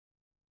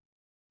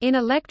In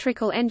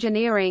electrical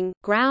engineering,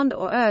 ground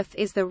or earth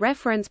is the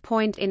reference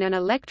point in an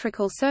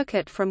electrical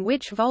circuit from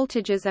which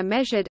voltages are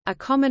measured, a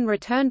common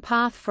return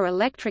path for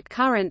electric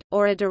current,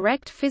 or a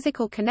direct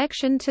physical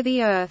connection to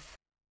the earth.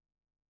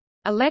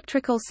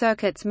 Electrical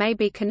circuits may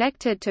be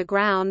connected to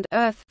ground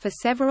earth for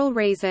several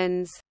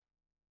reasons.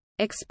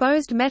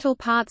 Exposed metal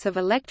parts of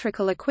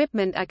electrical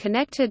equipment are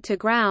connected to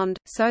ground,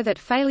 so that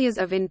failures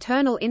of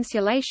internal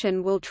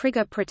insulation will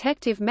trigger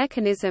protective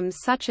mechanisms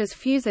such as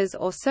fuses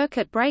or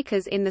circuit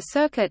breakers in the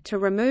circuit to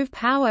remove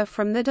power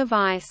from the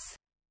device.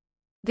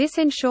 This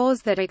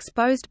ensures that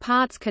exposed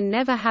parts can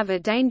never have a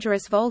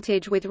dangerous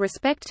voltage with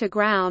respect to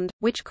ground,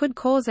 which could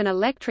cause an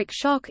electric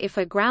shock if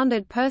a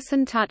grounded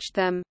person touched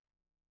them.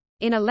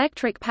 In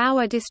electric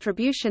power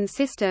distribution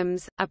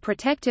systems, a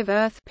protective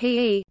earth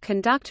 (PE)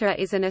 conductor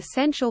is an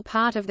essential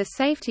part of the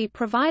safety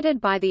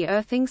provided by the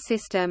earthing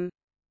system.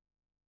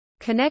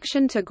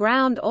 Connection to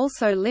ground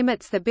also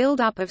limits the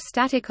buildup of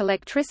static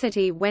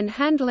electricity when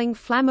handling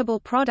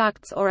flammable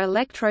products or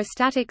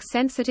electrostatic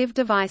sensitive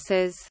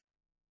devices.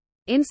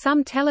 In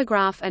some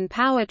telegraph and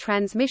power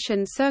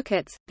transmission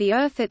circuits, the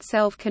earth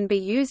itself can be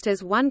used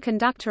as one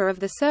conductor of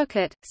the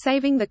circuit,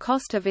 saving the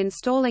cost of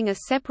installing a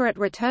separate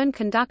return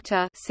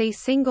conductor. See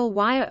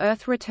single-wire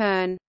earth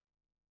return.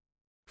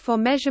 For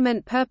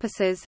measurement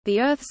purposes, the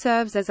earth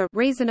serves as a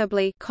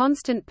reasonably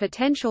constant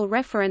potential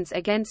reference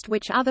against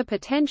which other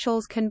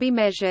potentials can be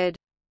measured.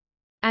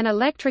 An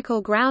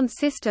electrical ground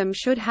system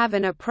should have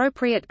an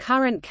appropriate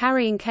current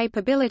carrying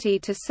capability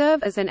to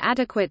serve as an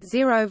adequate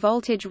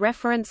zero-voltage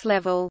reference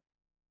level.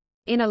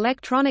 In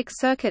electronic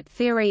circuit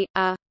theory,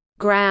 a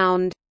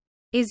ground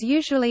is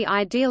usually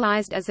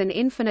idealized as an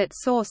infinite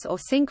source or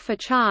sink for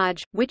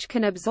charge, which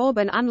can absorb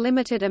an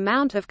unlimited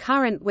amount of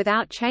current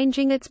without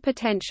changing its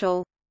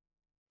potential.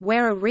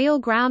 Where a real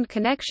ground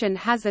connection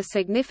has a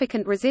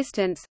significant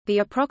resistance, the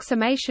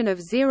approximation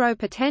of zero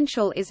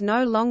potential is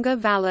no longer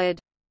valid.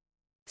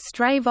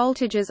 Stray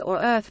voltages or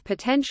earth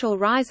potential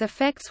rise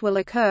effects will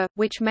occur,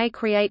 which may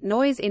create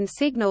noise in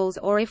signals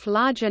or if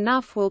large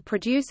enough will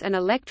produce an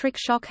electric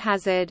shock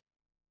hazard.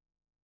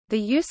 The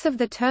use of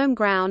the term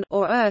ground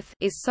or earth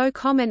is so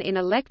common in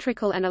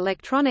electrical and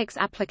electronics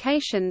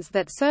applications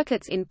that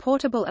circuits in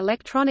portable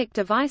electronic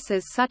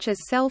devices such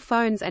as cell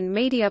phones and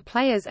media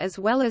players as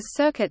well as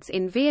circuits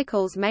in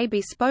vehicles may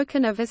be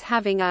spoken of as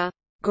having a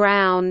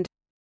ground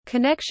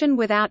connection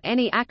without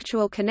any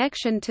actual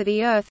connection to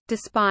the earth,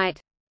 despite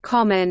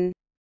common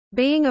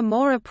being a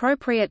more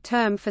appropriate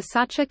term for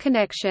such a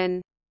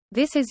connection.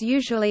 This is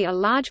usually a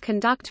large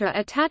conductor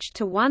attached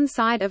to one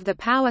side of the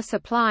power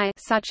supply,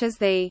 such as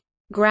the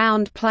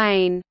ground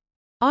plane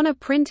on a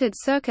printed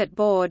circuit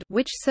board,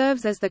 which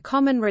serves as the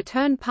common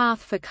return path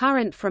for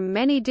current from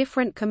many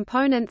different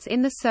components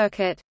in the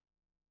circuit.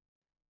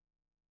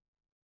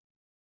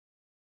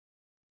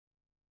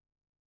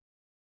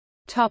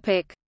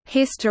 Topic: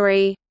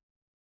 History.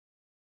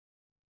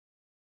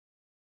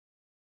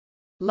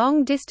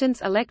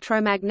 Long-distance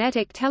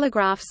electromagnetic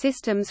telegraph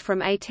systems from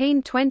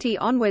 1820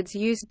 onwards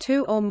used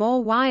two or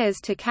more wires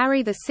to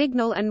carry the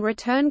signal and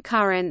return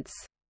currents.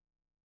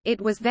 It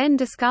was then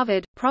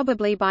discovered,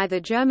 probably by the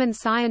German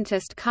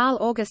scientist Carl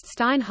August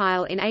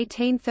Steinheil in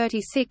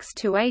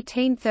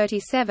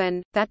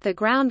 1836–1837, that the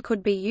ground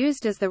could be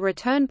used as the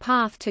return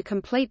path to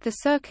complete the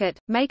circuit,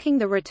 making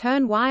the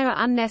return wire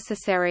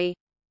unnecessary.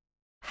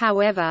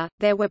 However,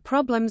 there were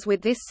problems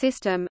with this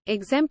system,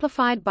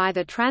 exemplified by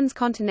the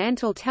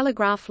transcontinental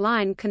telegraph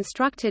line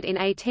constructed in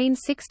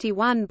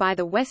 1861 by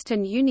the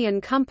Western Union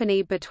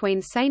Company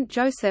between St.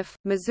 Joseph,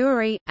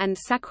 Missouri, and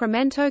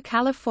Sacramento,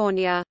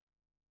 California.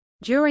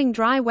 During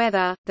dry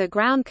weather, the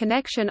ground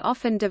connection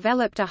often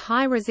developed a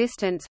high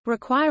resistance,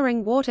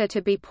 requiring water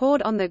to be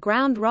poured on the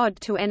ground rod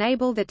to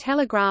enable the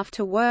telegraph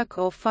to work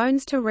or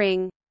phones to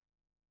ring.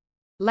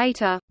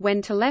 Later,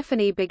 when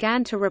telephony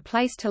began to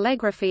replace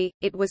telegraphy,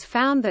 it was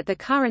found that the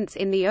currents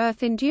in the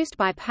earth induced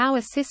by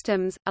power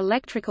systems,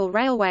 electrical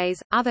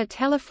railways, other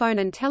telephone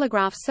and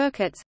telegraph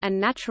circuits,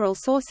 and natural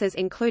sources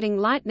including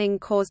lightning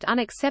caused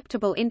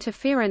unacceptable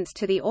interference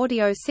to the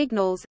audio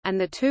signals, and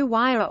the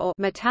two-wire or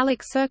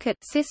metallic circuit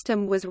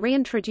system was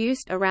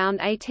reintroduced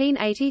around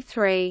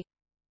 1883.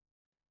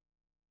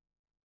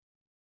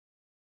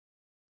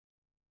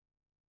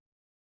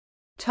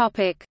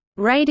 Topic: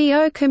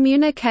 Radio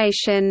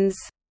communications.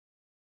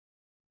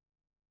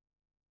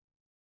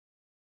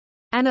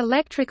 An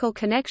electrical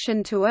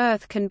connection to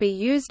Earth can be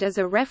used as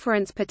a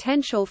reference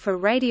potential for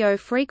radio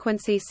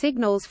frequency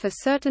signals for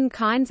certain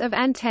kinds of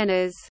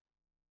antennas.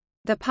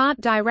 The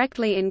part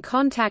directly in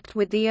contact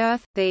with the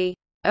Earth, the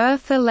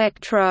Earth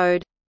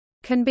electrode,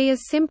 can be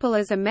as simple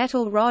as a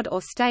metal rod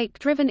or stake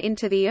driven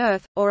into the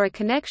Earth, or a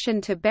connection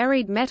to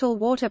buried metal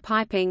water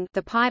piping.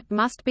 The pipe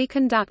must be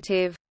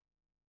conductive.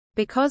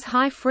 Because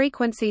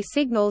high-frequency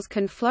signals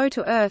can flow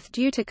to Earth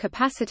due to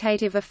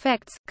capacitative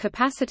effects,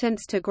 capacitance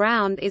to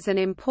ground is an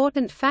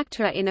important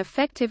factor in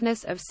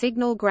effectiveness of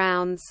signal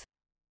grounds.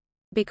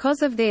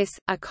 Because of this,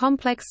 a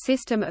complex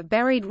system of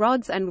buried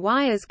rods and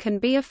wires can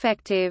be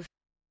effective.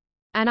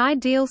 An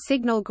ideal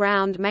signal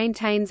ground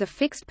maintains a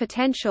fixed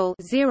potential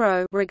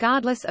 0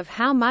 regardless of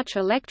how much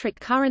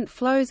electric current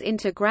flows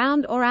into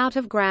ground or out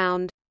of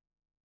ground.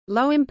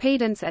 Low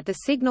impedance at the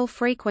signal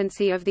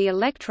frequency of the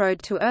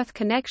electrode-to-earth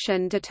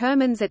connection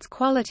determines its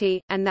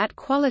quality, and that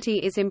quality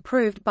is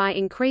improved by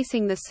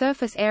increasing the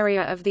surface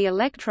area of the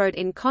electrode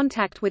in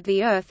contact with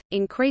the earth,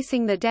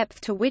 increasing the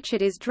depth to which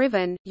it is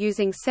driven,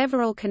 using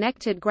several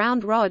connected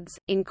ground rods,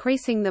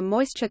 increasing the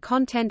moisture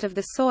content of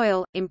the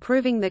soil,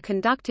 improving the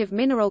conductive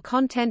mineral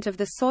content of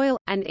the soil,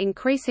 and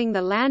increasing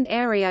the land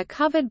area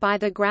covered by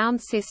the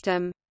ground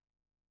system.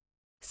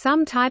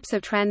 Some types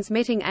of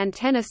transmitting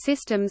antenna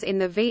systems in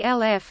the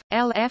VLF,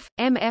 LF,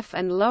 MF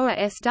and lower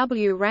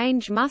SW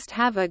range must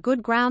have a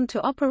good ground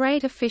to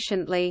operate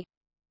efficiently.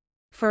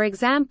 For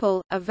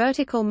example, a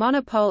vertical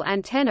monopole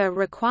antenna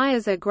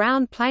requires a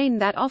ground plane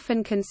that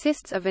often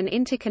consists of an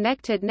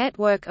interconnected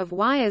network of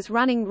wires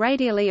running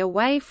radially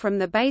away from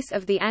the base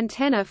of the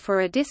antenna for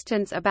a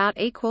distance about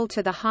equal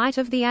to the height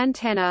of the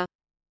antenna.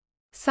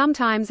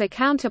 Sometimes a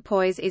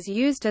counterpoise is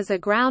used as a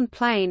ground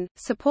plane,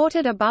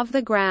 supported above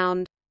the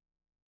ground.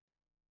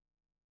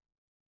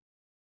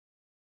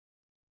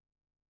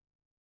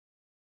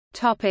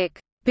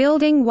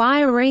 Building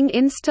wiring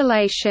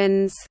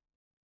installations.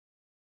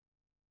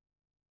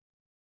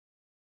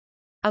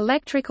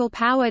 Electrical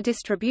power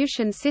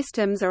distribution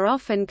systems are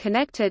often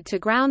connected to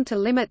ground to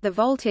limit the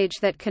voltage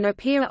that can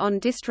appear on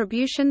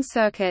distribution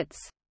circuits.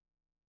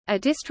 A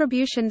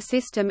distribution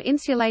system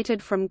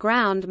insulated from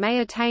ground may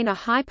attain a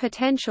high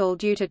potential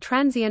due to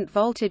transient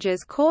voltages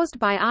caused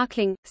by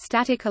arcing,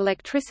 static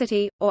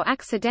electricity, or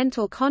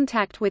accidental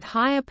contact with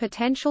higher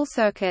potential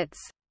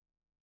circuits.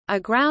 A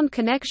ground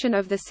connection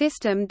of the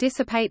system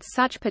dissipates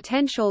such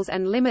potentials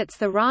and limits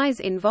the rise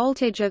in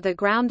voltage of the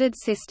grounded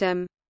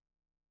system.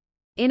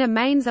 In a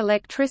mains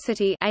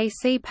electricity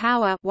AC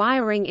power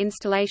wiring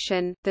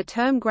installation, the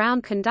term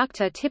ground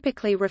conductor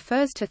typically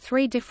refers to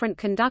three different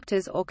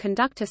conductors or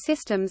conductor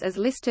systems as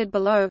listed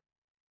below.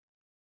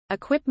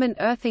 Equipment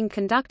earthing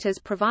conductors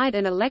provide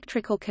an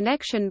electrical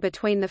connection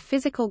between the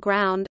physical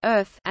ground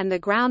earth and the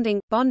grounding,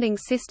 bonding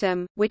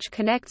system, which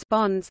connects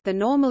bonds the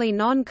normally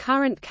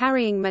non-current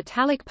carrying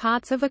metallic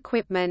parts of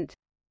equipment.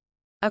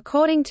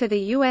 According to the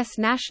U.S.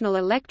 National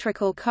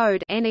Electrical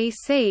Code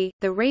 (NEC),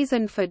 the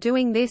reason for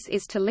doing this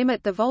is to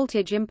limit the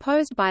voltage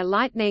imposed by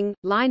lightning,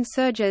 line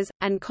surges,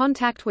 and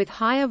contact with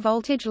higher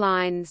voltage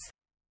lines.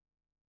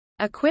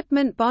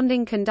 Equipment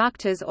bonding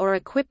conductors or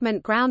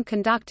equipment ground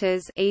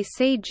conductors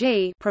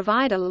 (ECG)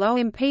 provide a low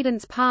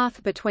impedance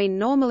path between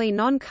normally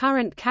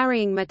non-current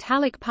carrying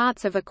metallic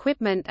parts of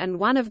equipment and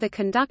one of the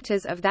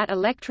conductors of that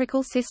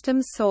electrical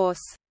system's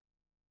source.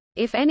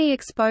 If any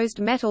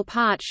exposed metal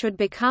part should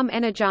become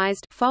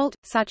energized fault,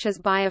 such as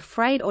by a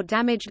frayed or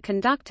damaged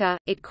conductor,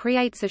 it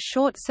creates a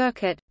short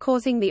circuit,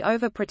 causing the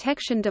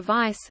overprotection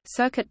device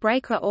circuit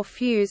breaker or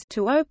fuse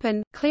to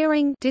open,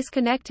 clearing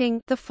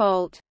disconnecting the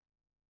fault.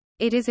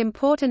 It is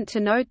important to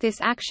note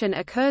this action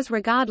occurs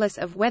regardless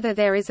of whether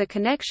there is a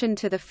connection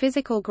to the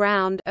physical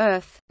ground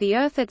earth. The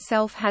earth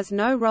itself has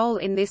no role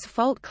in this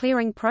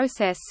fault-clearing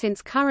process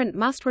since current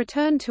must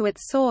return to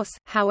its source,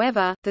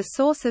 however, the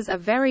sources are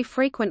very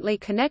frequently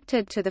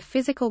connected to the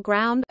physical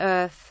ground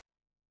earth.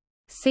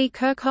 See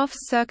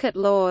Kirchhoff's circuit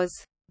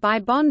laws. By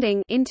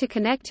bonding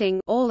interconnecting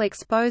all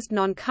exposed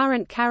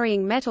non-current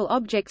carrying metal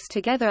objects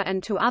together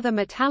and to other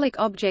metallic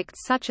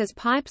objects such as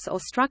pipes or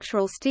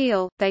structural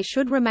steel, they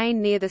should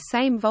remain near the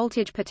same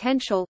voltage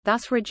potential,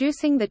 thus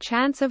reducing the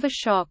chance of a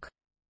shock.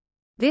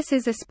 This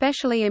is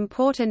especially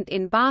important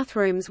in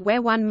bathrooms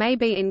where one may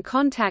be in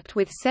contact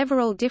with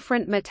several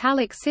different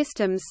metallic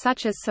systems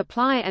such as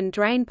supply and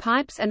drain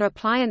pipes and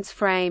appliance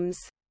frames.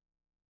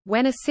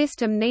 When a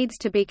system needs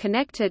to be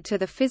connected to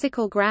the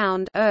physical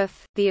ground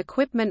earth, the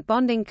equipment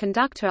bonding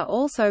conductor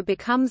also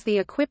becomes the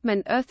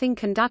equipment earthing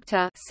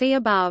conductor, see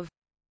above.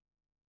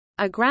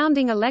 A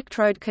grounding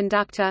electrode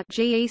conductor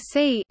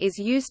 (GEC) is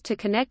used to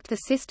connect the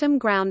system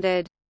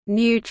grounded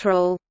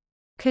neutral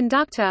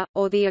conductor,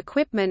 or the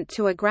equipment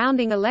to a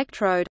grounding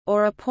electrode,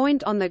 or a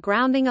point on the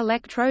grounding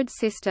electrode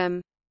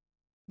system.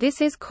 This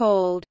is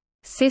called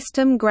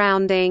system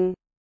grounding,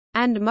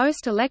 and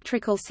most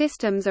electrical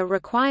systems are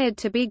required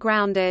to be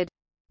grounded.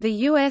 The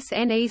US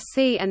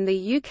NEC and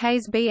the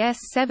UK's BS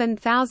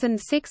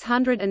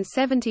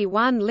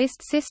 7671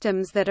 list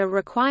systems that are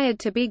required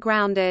to be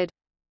grounded.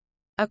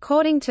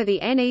 According to the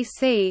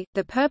NEC,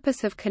 the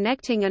purpose of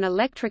connecting an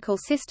electrical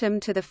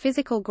system to the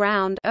physical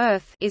ground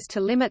earth is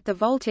to limit the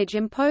voltage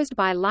imposed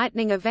by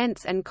lightning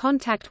events and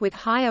contact with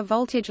higher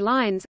voltage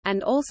lines,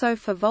 and also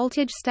for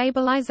voltage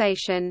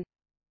stabilization.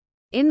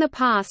 In the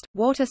past,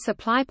 water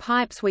supply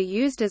pipes were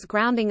used as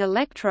grounding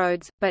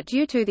electrodes, but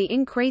due to the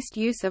increased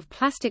use of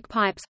plastic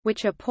pipes,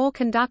 which are poor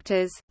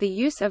conductors, the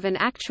use of an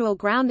actual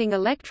grounding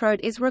electrode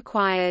is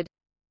required.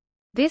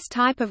 This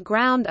type of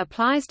ground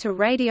applies to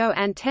radio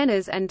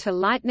antennas and to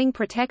lightning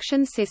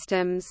protection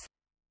systems.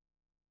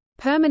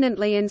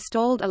 Permanently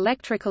installed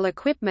electrical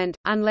equipment,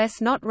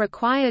 unless not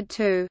required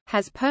to,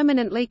 has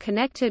permanently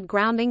connected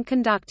grounding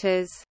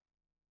conductors.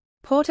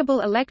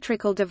 Portable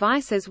electrical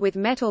devices with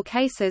metal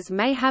cases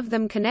may have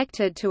them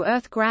connected to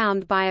earth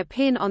ground by a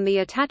pin on the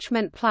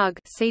attachment plug.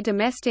 See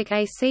domestic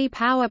AC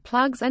power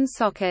plugs and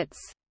sockets.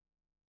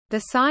 The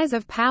size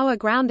of power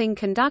grounding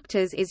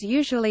conductors is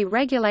usually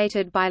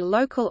regulated by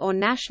local or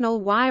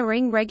national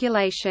wiring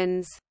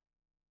regulations.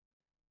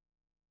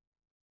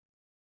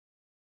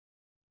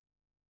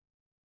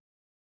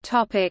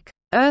 Topic: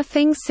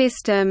 Earthing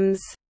systems.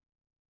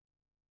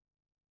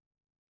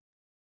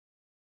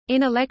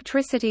 In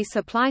electricity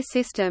supply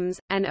systems,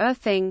 an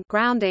earthing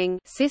grounding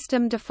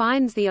system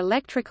defines the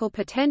electrical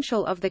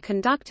potential of the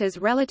conductors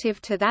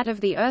relative to that of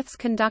the Earth's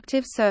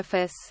conductive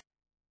surface.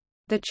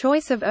 The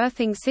choice of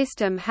earthing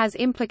system has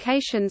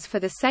implications for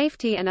the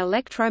safety and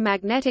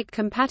electromagnetic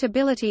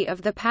compatibility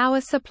of the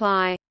power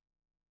supply.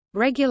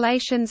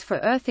 Regulations for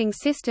earthing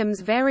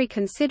systems vary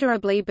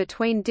considerably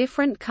between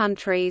different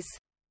countries.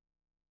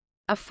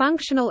 A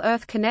functional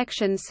earth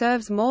connection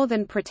serves more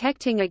than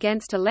protecting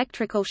against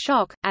electrical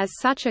shock, as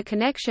such a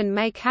connection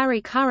may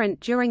carry current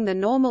during the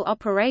normal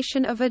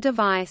operation of a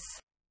device.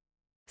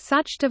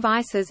 Such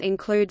devices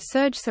include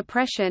surge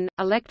suppression,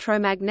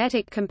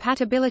 electromagnetic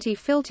compatibility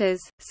filters,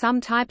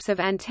 some types of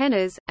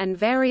antennas, and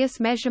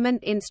various measurement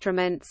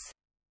instruments.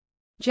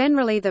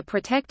 Generally, the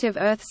protective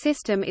earth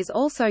system is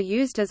also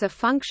used as a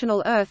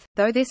functional earth,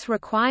 though this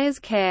requires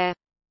care.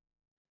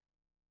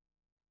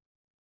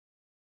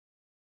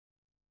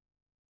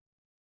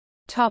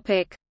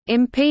 Topic: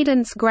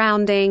 Impedance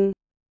grounding.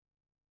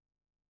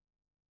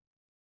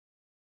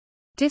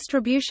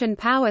 Distribution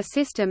power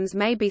systems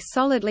may be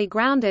solidly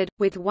grounded,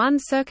 with one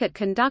circuit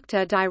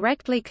conductor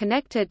directly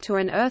connected to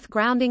an earth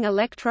grounding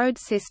electrode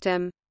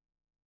system.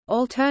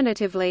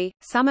 Alternatively,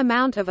 some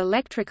amount of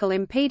electrical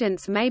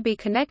impedance may be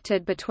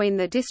connected between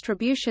the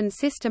distribution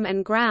system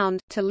and ground,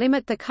 to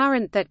limit the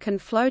current that can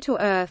flow to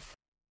earth.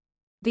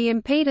 The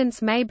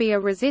impedance may be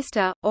a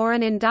resistor, or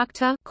an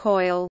inductor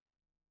coil.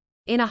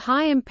 In a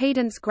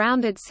high-impedance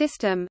grounded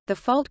system, the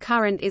fault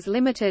current is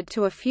limited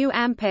to a few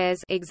amperes.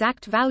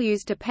 Exact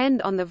values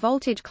depend on the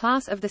voltage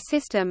class of the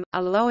system.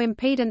 A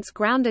low-impedance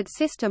grounded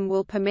system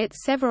will permit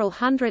several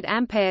hundred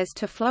amperes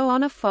to flow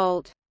on a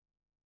fault.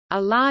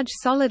 A large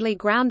solidly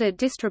grounded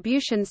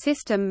distribution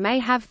system may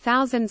have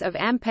thousands of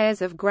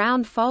amperes of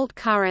ground fault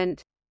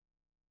current.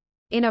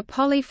 In a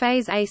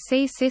polyphase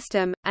AC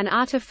system, an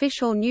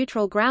artificial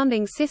neutral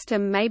grounding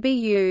system may be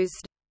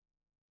used.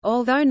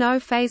 Although no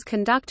phase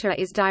conductor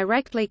is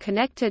directly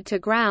connected to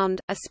ground,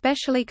 a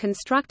specially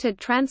constructed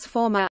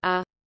transformer,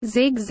 a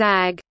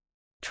zigzag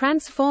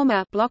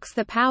transformer, blocks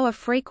the power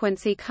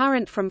frequency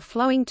current from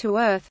flowing to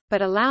earth,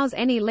 but allows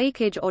any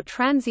leakage or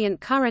transient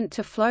current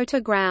to flow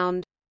to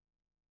ground.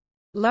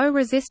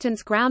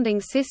 Low-resistance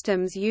grounding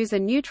systems use a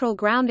neutral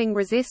grounding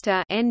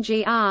resistor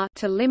 (NGR)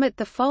 to limit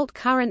the fault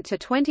current to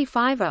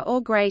 25 or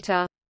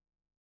greater.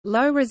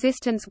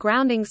 Low-resistance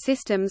grounding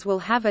systems will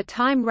have a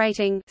time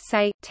rating,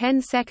 say, 10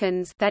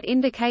 seconds, that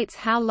indicates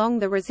how long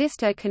the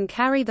resistor can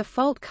carry the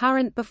fault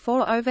current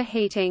before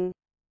overheating.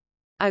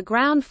 A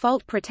ground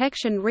fault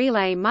protection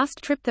relay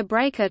must trip the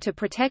breaker to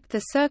protect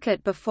the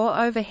circuit before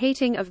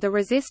overheating of the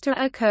resistor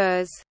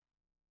occurs.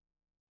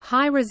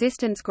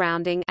 High-resistance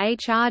grounding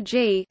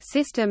 (HRG)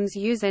 systems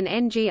use an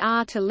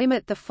NGR to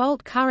limit the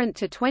fault current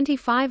to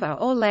 25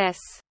 or less.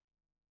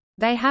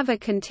 They have a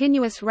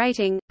continuous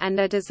rating, and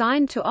are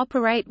designed to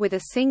operate with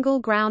a single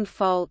ground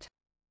fault.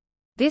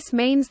 This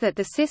means that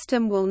the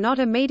system will not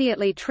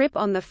immediately trip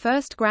on the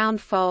first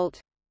ground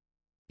fault.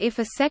 If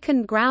a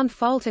second ground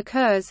fault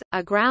occurs,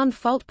 a ground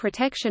fault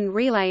protection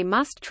relay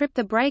must trip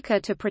the breaker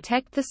to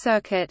protect the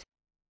circuit.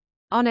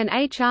 On an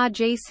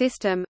HRG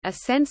system, a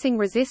sensing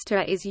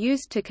resistor is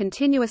used to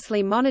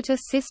continuously monitor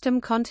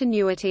system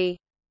continuity.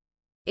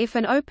 If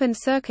an open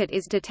circuit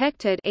is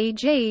detected,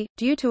 e.g.,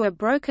 due to a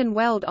broken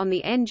weld on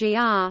the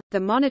NGR, the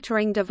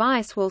monitoring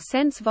device will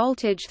sense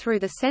voltage through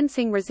the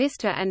sensing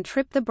resistor and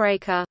trip the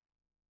breaker.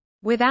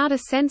 Without a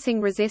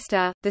sensing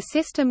resistor, the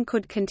system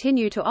could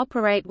continue to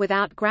operate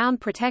without ground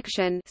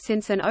protection,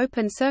 since an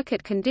open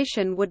circuit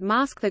condition would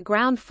mask the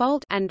ground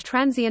fault and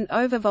transient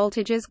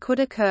overvoltages could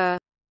occur.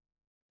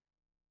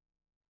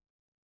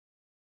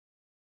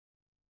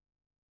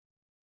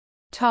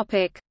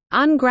 Topic: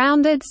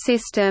 Ungrounded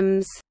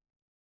systems.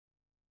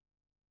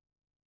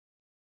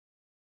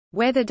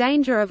 Where the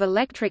danger of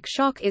electric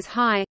shock is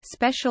high,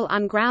 special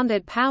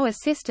ungrounded power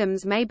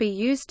systems may be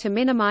used to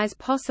minimize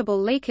possible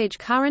leakage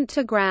current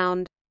to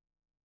ground.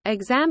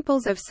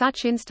 Examples of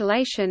such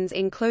installations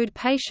include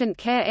patient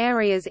care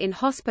areas in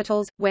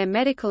hospitals, where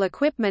medical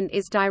equipment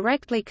is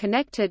directly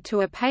connected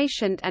to a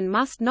patient and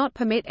must not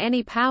permit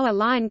any power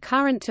line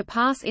current to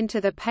pass into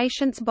the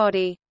patient's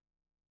body.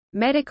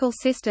 Medical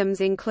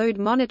systems include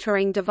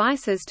monitoring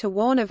devices to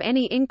warn of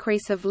any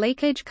increase of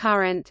leakage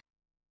current.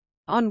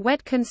 On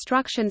wet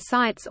construction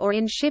sites or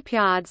in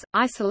shipyards,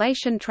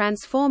 isolation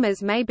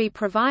transformers may be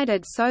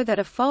provided so that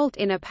a fault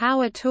in a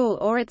power tool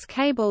or its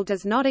cable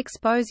does not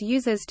expose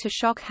users to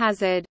shock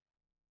hazard.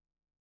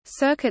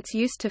 Circuits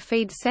used to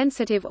feed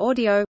sensitive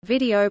audio,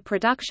 video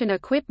production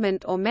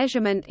equipment or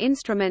measurement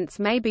instruments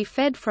may be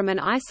fed from an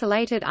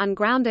isolated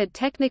ungrounded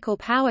technical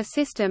power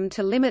system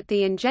to limit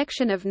the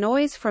injection of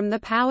noise from the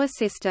power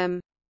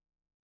system.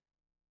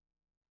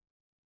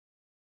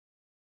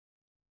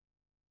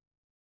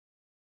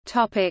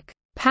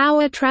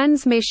 Power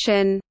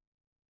transmission.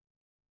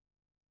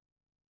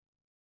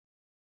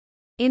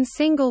 In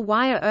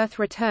single-wire earth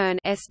return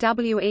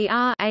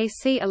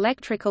AC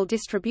electrical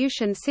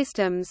distribution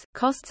systems,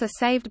 costs are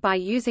saved by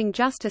using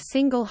just a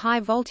single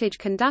high-voltage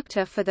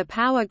conductor for the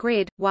power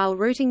grid, while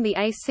routing the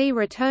AC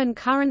return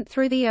current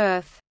through the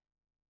earth.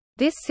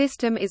 This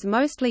system is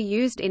mostly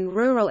used in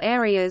rural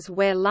areas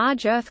where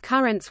large earth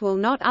currents will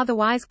not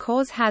otherwise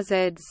cause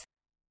hazards.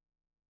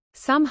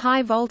 Some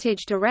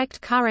high-voltage direct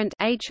current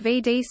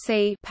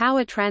 (HVDC)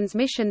 power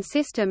transmission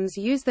systems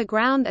use the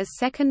ground as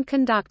second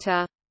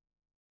conductor.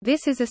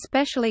 This is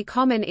especially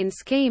common in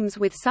schemes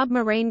with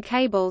submarine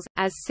cables,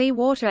 as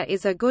seawater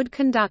is a good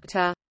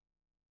conductor.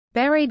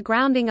 Buried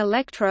grounding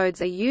electrodes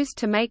are used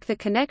to make the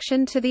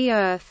connection to the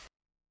earth.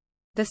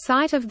 The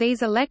site of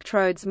these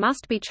electrodes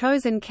must be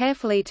chosen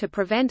carefully to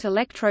prevent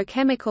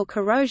electrochemical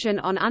corrosion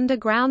on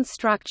underground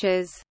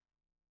structures.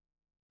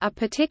 A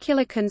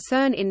particular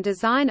concern in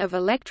design of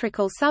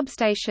electrical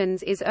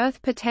substations is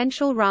earth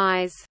potential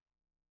rise.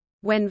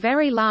 When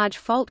very large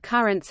fault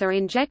currents are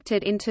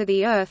injected into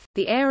the earth,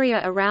 the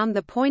area around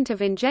the point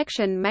of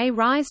injection may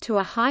rise to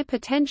a high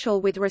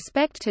potential with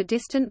respect to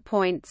distant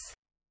points.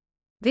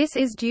 This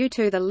is due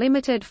to the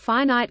limited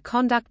finite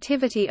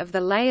conductivity of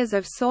the layers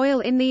of soil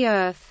in the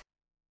earth.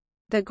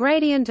 The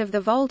gradient of the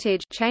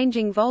voltage,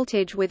 changing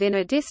voltage within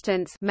a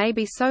distance, may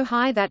be so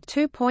high that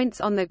 2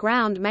 points on the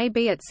ground may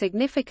be at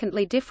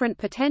significantly different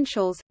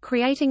potentials,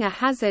 creating a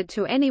hazard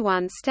to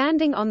anyone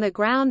standing on the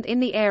ground in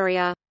the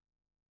area.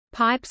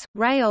 Pipes,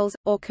 rails,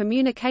 or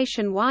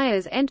communication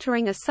wires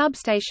entering a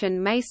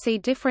substation may see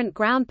different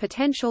ground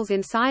potentials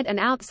inside and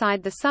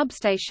outside the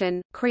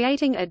substation,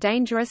 creating a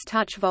dangerous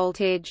touch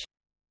voltage.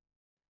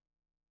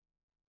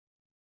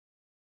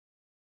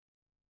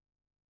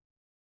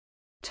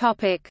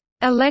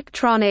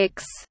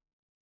 Electronics.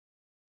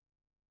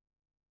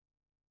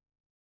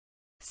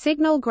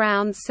 Signal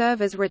grounds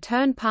serve as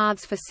return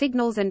paths for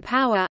signals and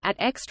power at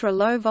extra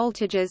low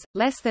voltages,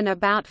 less than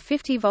about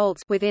 50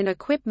 volts within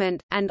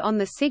equipment, and on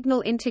the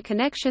signal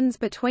interconnections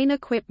between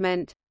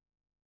equipment.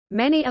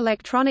 Many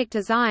electronic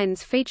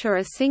designs feature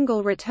a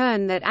single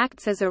return that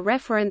acts as a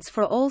reference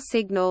for all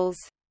signals.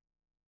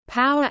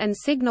 Power and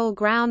signal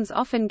grounds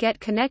often get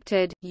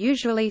connected,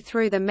 usually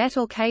through the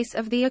metal case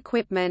of the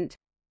equipment.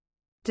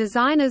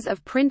 Designers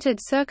of printed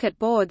circuit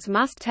boards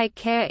must take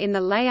care in the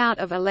layout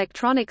of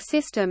electronic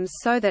systems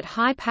so that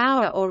high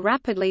power or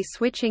rapidly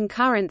switching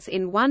currents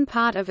in one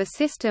part of a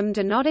system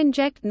do not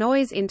inject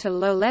noise into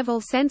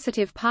low-level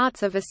sensitive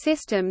parts of a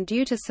system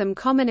due to some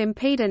common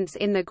impedance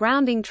in the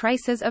grounding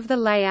traces of the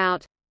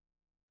layout.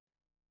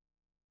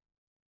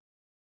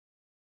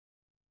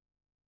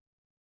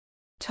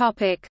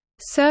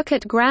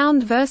 Circuit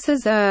ground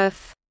versus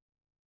earth.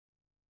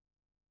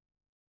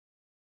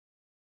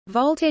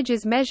 Voltage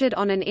is measured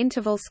on an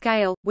interval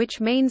scale, which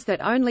means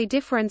that only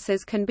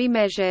differences can be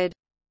measured.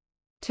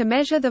 To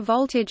measure the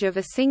voltage of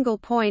a single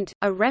point,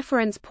 a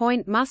reference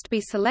point must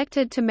be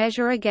selected to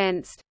measure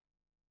against.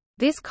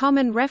 This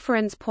common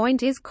reference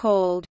point is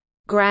called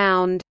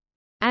ground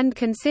and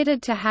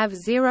considered to have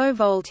zero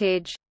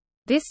voltage.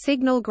 This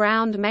signal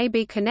ground may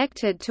be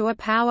connected to a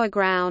power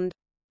ground.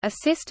 A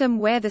system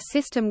where the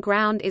system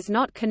ground is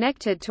not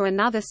connected to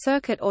another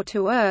circuit or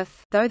to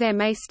earth, though there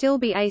may still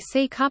be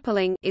AC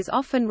coupling, is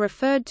often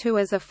referred to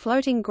as a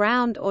floating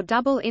ground or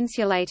double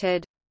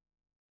insulated.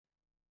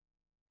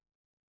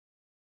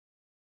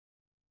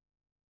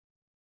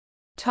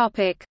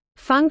 Topic: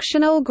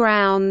 Functional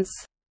grounds.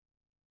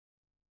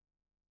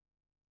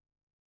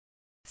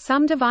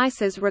 Some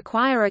devices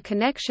require a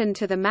connection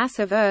to the mass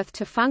of Earth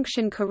to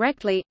function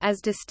correctly,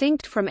 as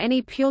distinct from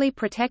any purely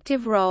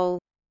protective role.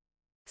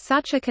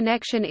 Such a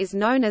connection is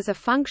known as a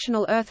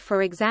functional earth.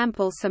 For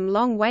example, some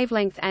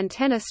long-wavelength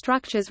antenna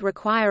structures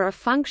require a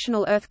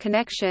functional earth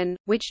connection,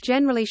 which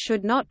generally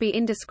should not be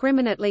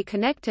indiscriminately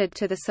connected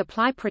to the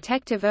supply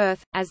protective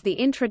earth, as the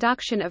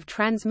introduction of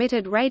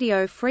transmitted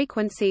radio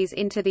frequencies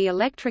into the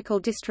electrical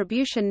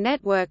distribution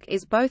network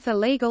is both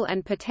illegal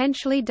and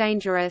potentially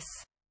dangerous.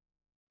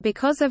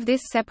 Because of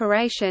this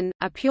separation,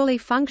 a purely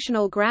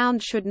functional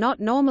ground should not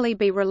normally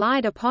be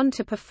relied upon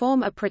to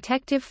perform a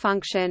protective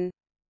function.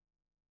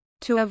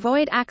 To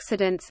avoid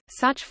accidents,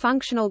 such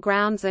functional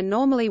grounds are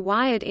normally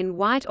wired in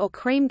white or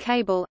cream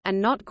cable,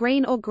 and not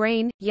green or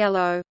green,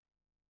 yellow.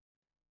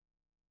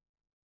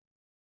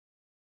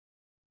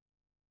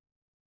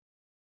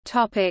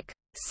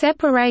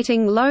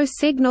 Separating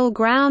low-signal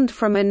ground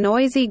from a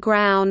noisy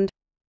ground.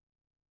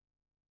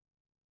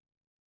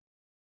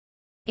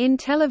 In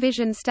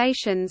television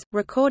stations,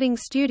 recording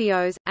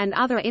studios, and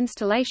other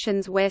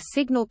installations where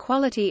signal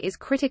quality is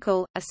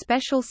critical, a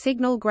special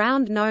signal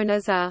ground known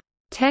as a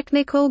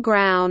technical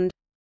ground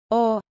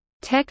or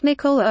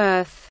technical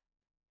earth,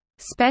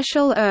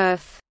 special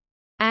earth,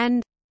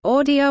 and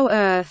audio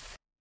earth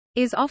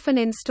is often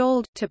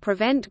installed, to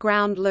prevent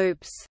ground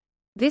loops.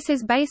 This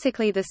is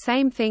basically the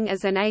same thing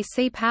as an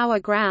AC power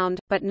ground,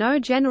 but no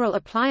general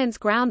appliance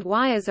ground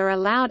wires are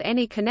allowed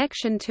any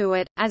connection to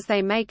it, as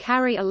they may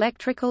carry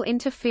electrical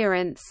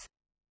interference.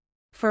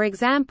 For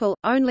example,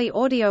 only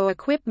audio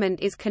equipment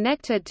is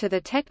connected to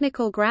the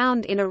technical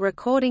ground in a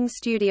recording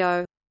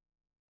studio.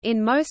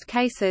 In most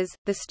cases,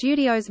 the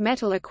studio's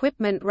metal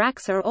equipment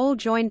racks are all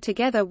joined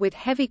together with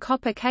heavy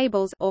copper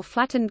cables or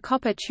flattened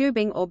copper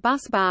tubing or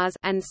busbars,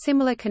 and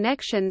similar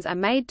connections are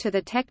made to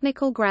the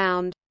technical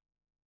ground.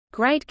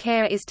 Great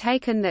care is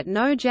taken that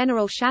no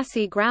general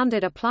chassis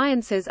grounded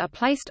appliances are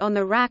placed on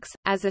the racks,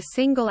 as a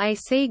single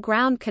AC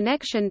ground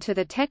connection to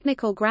the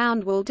technical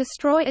ground will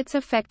destroy its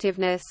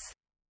effectiveness.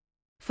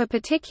 For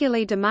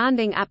particularly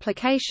demanding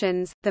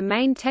applications, the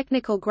main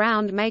technical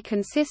ground may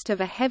consist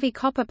of a heavy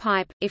copper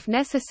pipe, if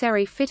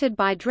necessary fitted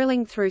by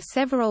drilling through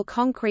several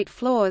concrete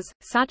floors,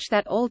 such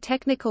that all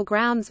technical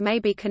grounds may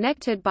be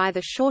connected by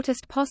the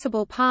shortest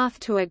possible path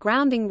to a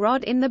grounding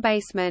rod in the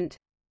basement.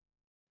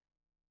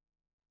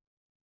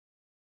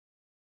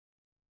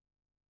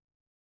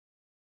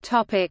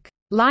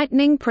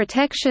 Lightning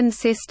protection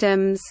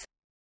systems.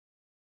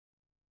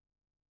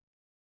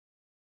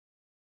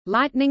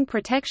 Lightning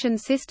protection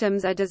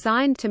systems are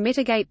designed to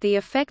mitigate the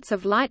effects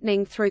of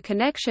lightning through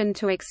connection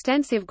to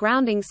extensive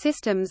grounding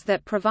systems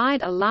that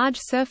provide a large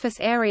surface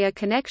area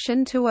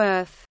connection to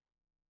Earth.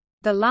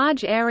 The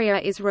large area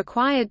is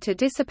required to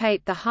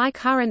dissipate the high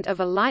current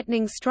of a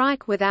lightning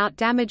strike without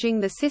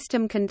damaging the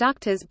system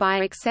conductors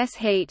by excess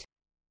heat.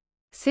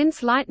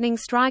 Since lightning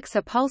strikes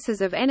are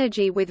pulses of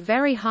energy with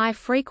very high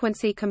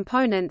frequency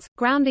components,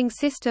 grounding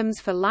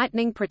systems for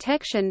lightning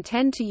protection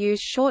tend to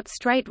use short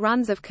straight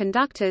runs of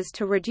conductors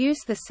to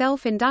reduce the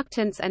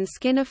self-inductance and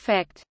skin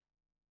effect.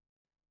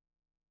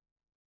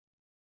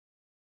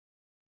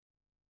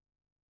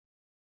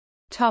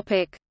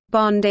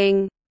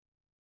 Bonding.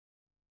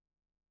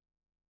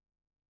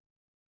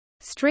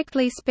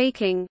 Strictly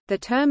speaking, the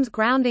terms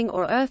grounding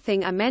or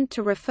earthing are meant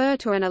to refer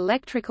to an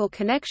electrical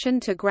connection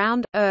to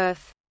ground,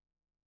 earth.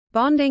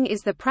 Bonding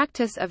is the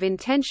practice of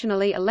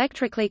intentionally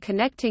electrically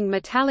connecting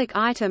metallic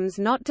items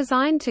not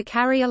designed to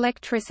carry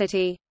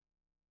electricity.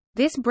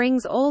 This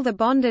brings all the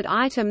bonded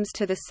items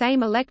to the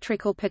same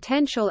electrical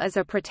potential as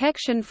a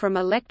protection from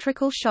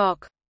electrical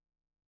shock.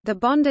 The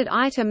bonded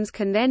items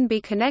can then be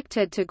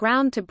connected to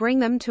ground to bring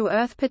them to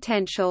earth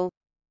potential.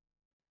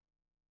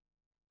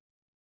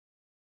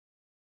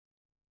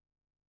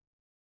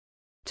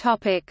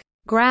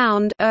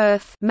 Ground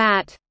earth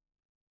mat.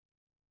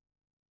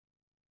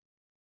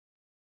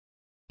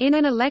 In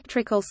an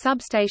electrical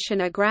substation,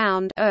 a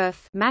ground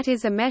earth mat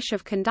is a mesh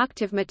of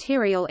conductive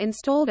material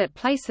installed at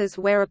places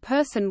where a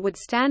person would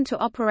stand to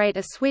operate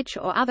a switch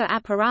or other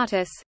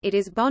apparatus. It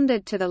is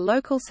bonded to the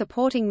local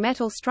supporting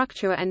metal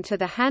structure and to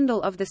the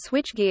handle of the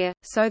switchgear,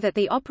 so that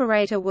the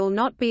operator will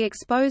not be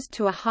exposed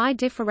to a high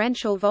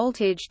differential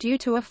voltage due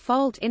to a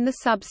fault in the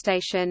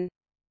substation.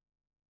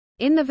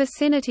 In the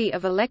vicinity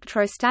of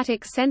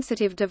electrostatic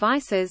sensitive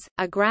devices,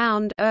 a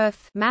ground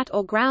earth mat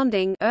or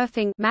grounding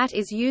earthing mat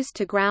is used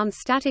to ground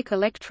static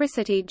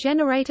electricity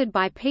generated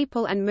by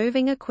people and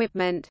moving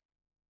equipment.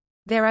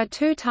 There are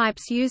two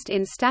types used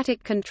in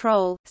static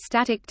control: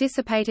 static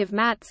dissipative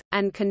mats,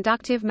 and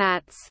conductive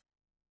mats.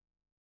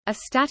 A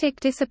static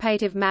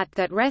dissipative mat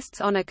that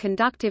rests on a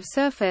conductive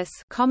surface,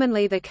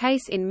 commonly the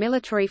case in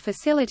military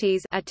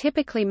facilities, are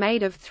typically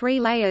made of 3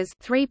 layers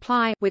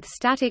 3-ply with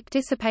static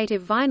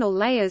dissipative vinyl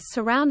layers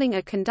surrounding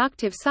a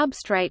conductive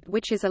substrate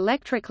which is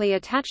electrically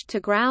attached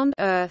to ground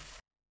earth.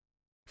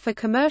 For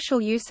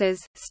commercial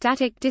uses,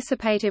 static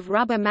dissipative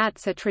rubber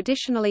mats are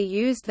traditionally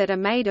used that are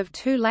made of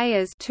 2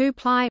 layers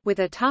 2-ply with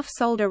a tough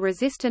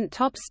solder-resistant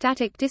top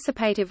static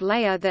dissipative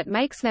layer that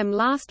makes them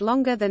last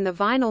longer than the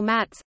vinyl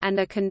mats, and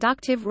a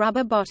conductive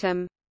rubber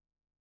bottom.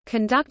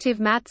 Conductive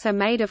mats are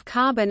made of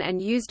carbon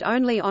and used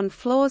only on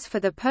floors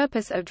for the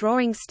purpose of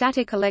drawing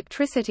static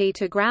electricity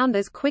to ground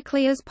as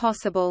quickly as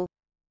possible.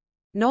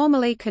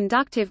 Normally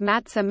conductive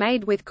mats are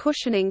made with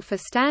cushioning for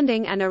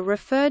standing and are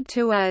referred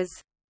to as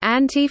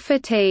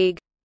anti-fatigue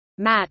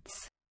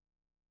mats.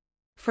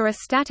 For a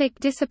static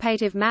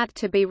dissipative mat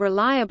to be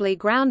reliably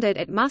grounded,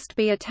 it must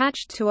be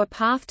attached to a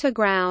path to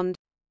ground.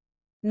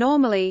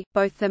 Normally,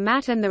 both the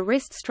mat and the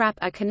wrist strap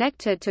are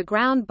connected to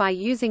ground by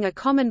using a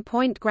common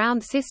point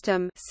ground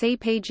system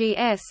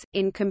 (CPGS).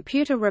 In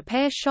computer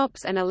repair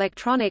shops and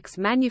electronics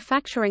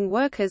manufacturing,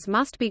 workers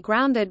must be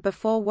grounded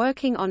before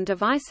working on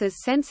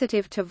devices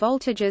sensitive to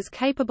voltages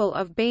capable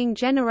of being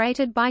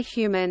generated by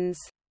humans.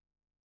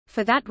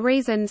 For that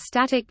reason,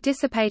 static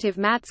dissipative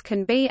mats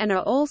can be and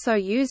are also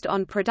used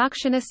on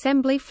production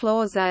assembly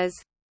floors as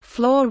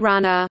floor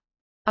runner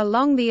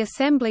along the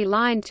assembly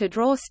line to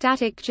draw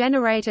static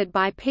generated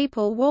by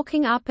people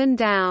walking up and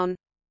down.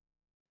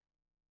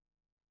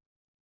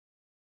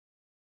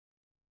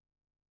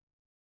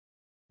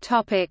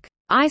 Topic: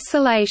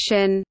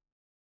 Isolation.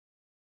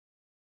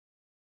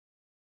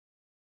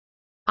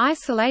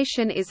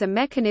 Isolation is a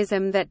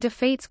mechanism that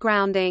defeats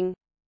grounding.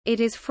 It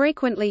is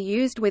frequently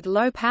used with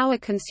low-power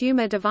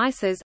consumer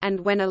devices, and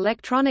when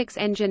electronics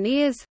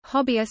engineers,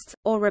 hobbyists,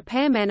 or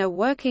repairmen are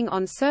working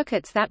on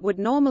circuits that would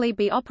normally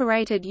be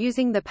operated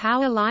using the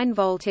power line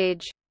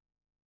voltage.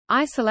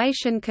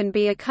 Isolation can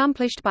be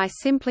accomplished by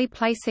simply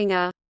placing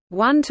a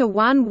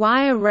 1-to-1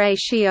 wire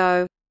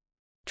ratio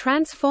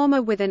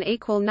transformer with an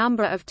equal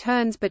number of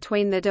turns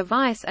between the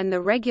device and the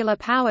regular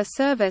power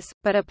service,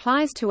 but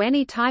applies to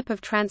any type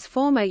of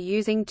transformer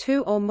using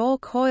two or more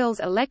coils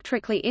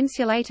electrically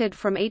insulated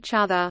from each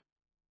other.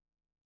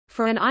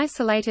 For an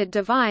isolated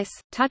device,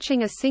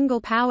 touching a single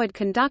powered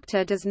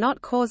conductor does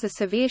not cause a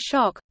severe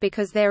shock,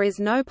 because there is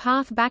no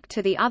path back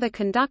to the other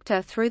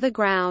conductor through the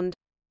ground.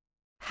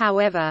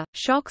 However,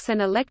 shocks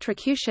and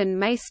electrocution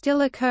may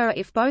still occur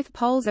if both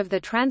poles of the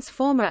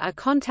transformer are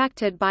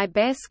contacted by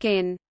bare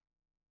skin.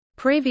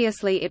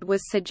 Previously it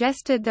was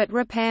suggested that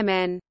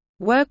repairmen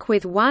work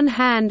with one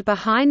hand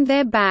behind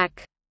their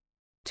back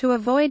to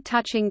avoid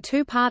touching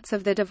two parts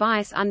of the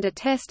device under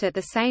test at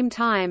the same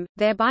time,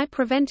 thereby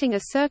preventing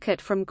a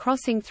circuit from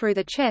crossing through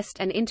the chest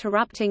and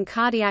interrupting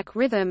cardiac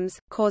rhythms,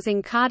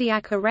 causing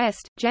cardiac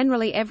arrest.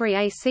 Generally, every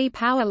AC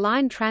power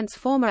line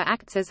transformer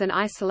acts as an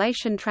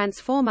isolation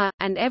transformer,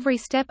 and every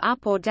step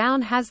up or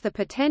down has the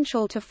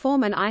potential to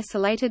form an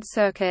isolated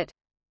circuit.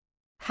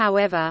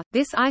 However,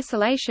 this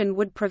isolation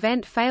would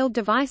prevent failed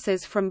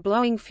devices from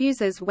blowing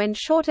fuses when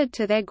shorted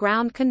to their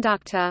ground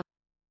conductor.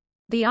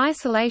 The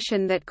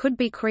isolation that could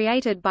be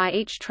created by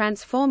each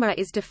transformer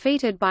is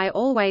defeated by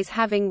always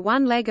having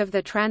one leg of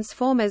the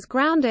transformers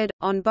grounded,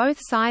 on both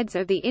sides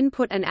of the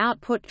input and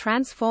output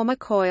transformer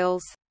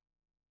coils.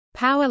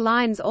 Power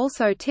lines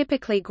also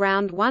typically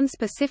ground one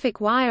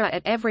specific wire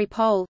at every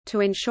pole,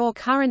 to ensure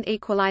current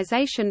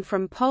equalization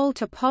from pole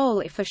to pole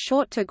if a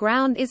short to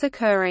ground is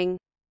occurring.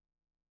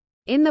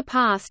 In the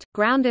past,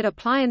 grounded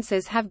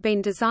appliances have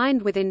been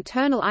designed with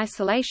internal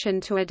isolation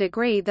to a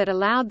degree that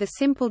allowed the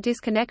simple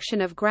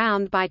disconnection of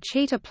ground by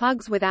cheater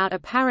plugs without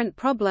apparent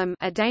problem,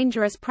 a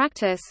dangerous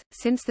practice,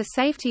 since the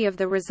safety of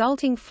the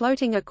resulting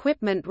floating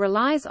equipment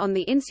relies on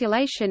the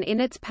insulation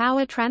in its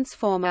power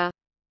transformer.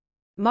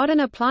 Modern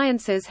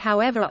appliances,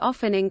 however,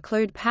 often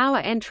include power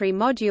entry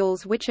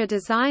modules which are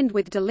designed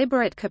with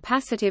deliberate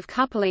capacitive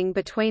coupling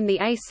between the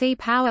AC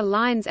power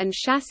lines and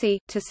chassis,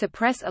 to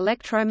suppress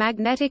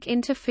electromagnetic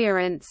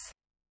interference.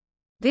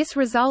 This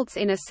results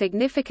in a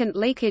significant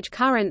leakage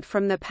current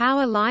from the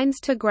power lines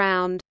to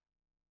ground.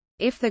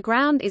 If the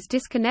ground is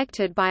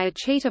disconnected by a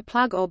cheater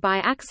plug or by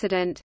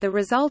accident, the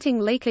resulting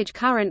leakage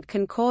current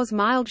can cause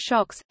mild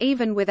shocks,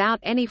 even without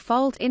any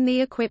fault in the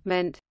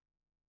equipment.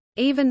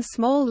 Even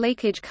small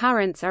leakage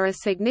currents are a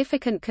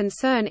significant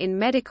concern in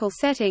medical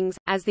settings,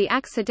 as the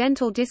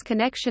accidental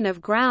disconnection of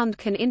ground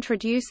can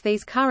introduce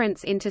these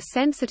currents into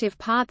sensitive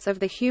parts of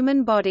the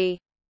human body.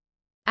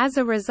 As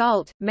a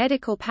result,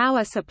 medical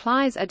power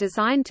supplies are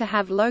designed to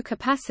have low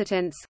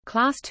capacitance.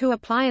 Class II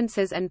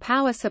appliances and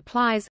power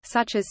supplies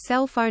such as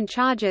cell phone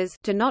chargers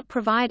do not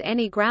provide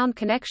any ground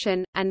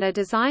connection, and are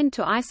designed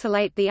to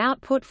isolate the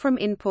output from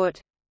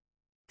input.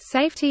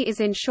 Safety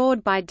is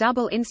ensured by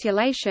double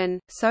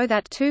insulation, so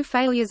that two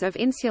failures of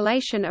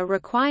insulation are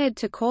required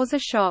to cause a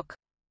shock.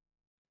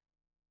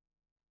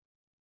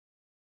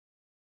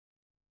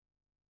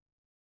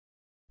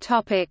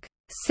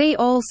 See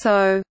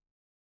also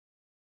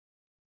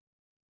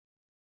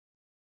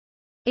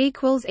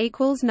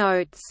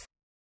Notes